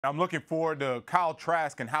I'm looking forward to Kyle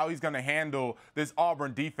Trask and how he's going to handle this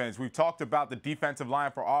Auburn defense. We've talked about the defensive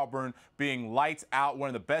line for Auburn being lights out, one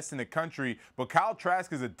of the best in the country. But Kyle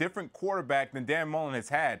Trask is a different quarterback than Dan Mullen has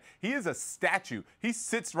had. He is a statue. He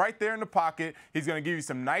sits right there in the pocket. He's going to give you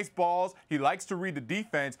some nice balls. He likes to read the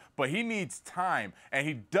defense, but he needs time, and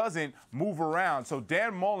he doesn't move around. So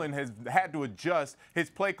Dan Mullen has had to adjust his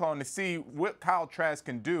play calling to see what Kyle Trask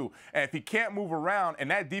can do. And if he can't move around and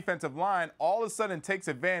that defensive line all of a sudden takes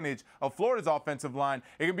advantage of Florida's offensive line,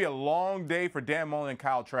 it can be a long day for Dan Mullen and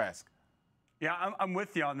Kyle Trask. Yeah, I'm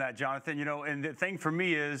with you on that, Jonathan. You know, and the thing for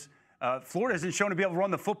me is Florida hasn't shown to be able to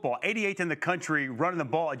run the football. 88th in the country running the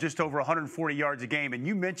ball at just over 140 yards a game. And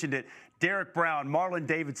you mentioned it, Derek Brown, Marlon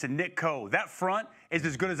Davidson, Nick Coe. That front is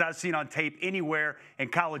as good as I've seen on tape anywhere in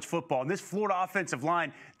college football. And this Florida offensive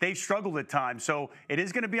line, they've struggled at times. So it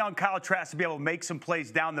is going to be on Kyle Trask to be able to make some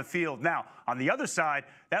plays down the field. Now, on the other side,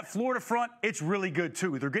 that Florida front, it's really good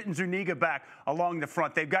too. They're getting Zuniga back along the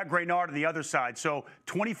front. They've got Graynard on the other side. So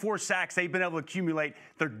 24 sacks they've been able to accumulate.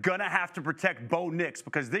 They're going to have to protect Bo Nix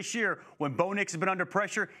because this year, when Bo Nix has been under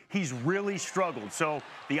pressure, he's really struggled. So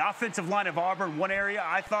the offensive line of Auburn, one area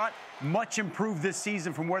I thought much improved this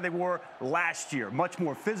season from where they were last year. Much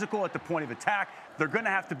more physical at the point of attack. They're going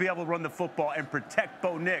to have to be able to run the football and protect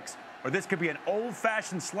Bo Nix, or this could be an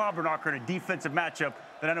old-fashioned slobber knocker in a defensive matchup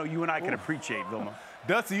that I know you and I can appreciate, Vilma.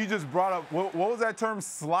 Dusty, you just brought up, what was that term,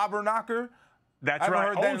 slobber knocker? That's right.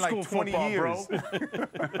 Heard that in like Old 20 school years.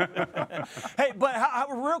 Bro. Hey, but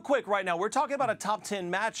real quick right now, we're talking about a top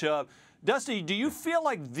 10 matchup. Dusty, do you feel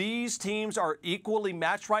like these teams are equally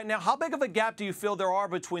matched right now? How big of a gap do you feel there are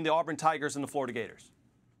between the Auburn Tigers and the Florida Gators?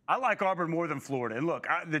 I like Auburn more than Florida. And look,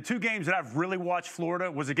 the two games that I've really watched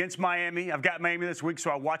Florida was against Miami. I've got Miami this week,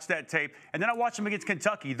 so I watched that tape. And then I watched them against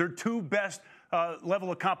Kentucky. They're two best level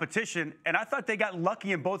of competition, and I thought they got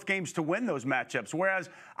lucky in both games to win those matchups. Whereas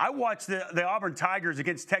I watched the Auburn Tigers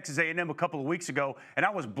against Texas A&M a couple of weeks ago, and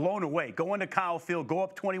I was blown away. Go into Kyle Field, go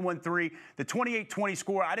up 21-3. The 28-20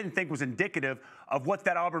 score I didn't think was indicative of what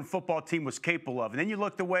that Auburn football team was capable of. And then you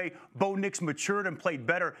look the way Bo Nix matured and played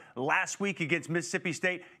better last week against Mississippi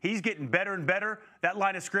State. He's getting better and better. That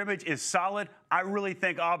line of scrimmage is solid. I really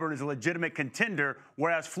think Auburn is a legitimate contender,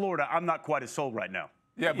 whereas Florida, I'm not quite as sold right now.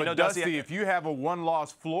 Yeah, but Dusty, if you have a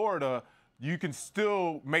one-loss Florida, you can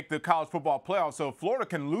still make the college football playoffs. So Florida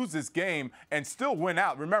can lose this game and still win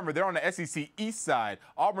out. Remember, they're on the SEC East side.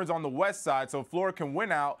 Auburn's on the West side. So Florida can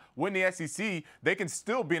win out, win the SEC. They can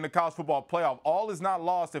still be in the college football playoff. All is not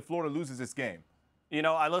lost if Florida loses this game. You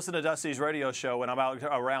know, I listened to Dusty's radio show when I'm out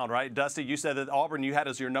around, right? Dusty, you said that Auburn you had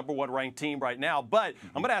as your #1 ranked team right now. But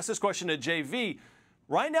I'm going to ask this question to JV.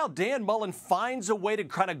 Right now, Dan Mullen finds a way to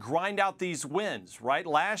kind of grind out these wins, right?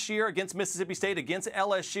 Last year against Mississippi State, against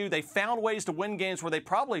LSU, they found ways to win games where they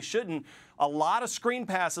probably shouldn't. A lot of screen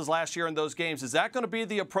passes last year in those games. Is that going to be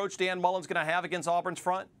the approach Dan Mullen's going to have against Auburn's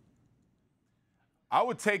front? I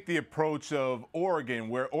would take the approach of Oregon,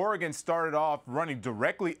 where Oregon started off running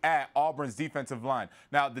directly at Auburn's defensive line.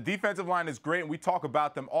 Now, the defensive line is great, and we talk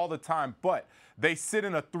about them all the time, but they sit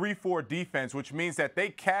in a 3-4 defense, which means that they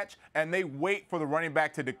catch and they wait for the running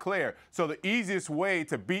back to declare. So the easiest way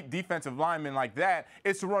to beat defensive linemen like that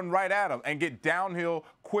is to run right at them and get downhill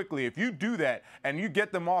quickly. If you do that and you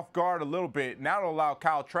get them off guard a little bit, now it'll allow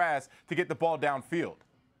Kyle Trask to get the ball downfield.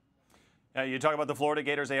 You talk about the Florida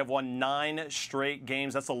Gators. They have won 9 straight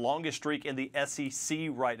games. That's the longest streak in the SEC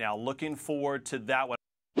right now. Looking forward to that one.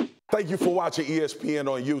 Thank you for watching ESPN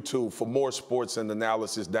on YouTube. For more sports and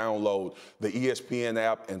analysis, download the ESPN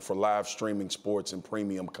app. And for live streaming sports and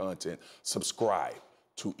premium content, subscribe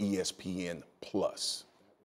to ESPN+.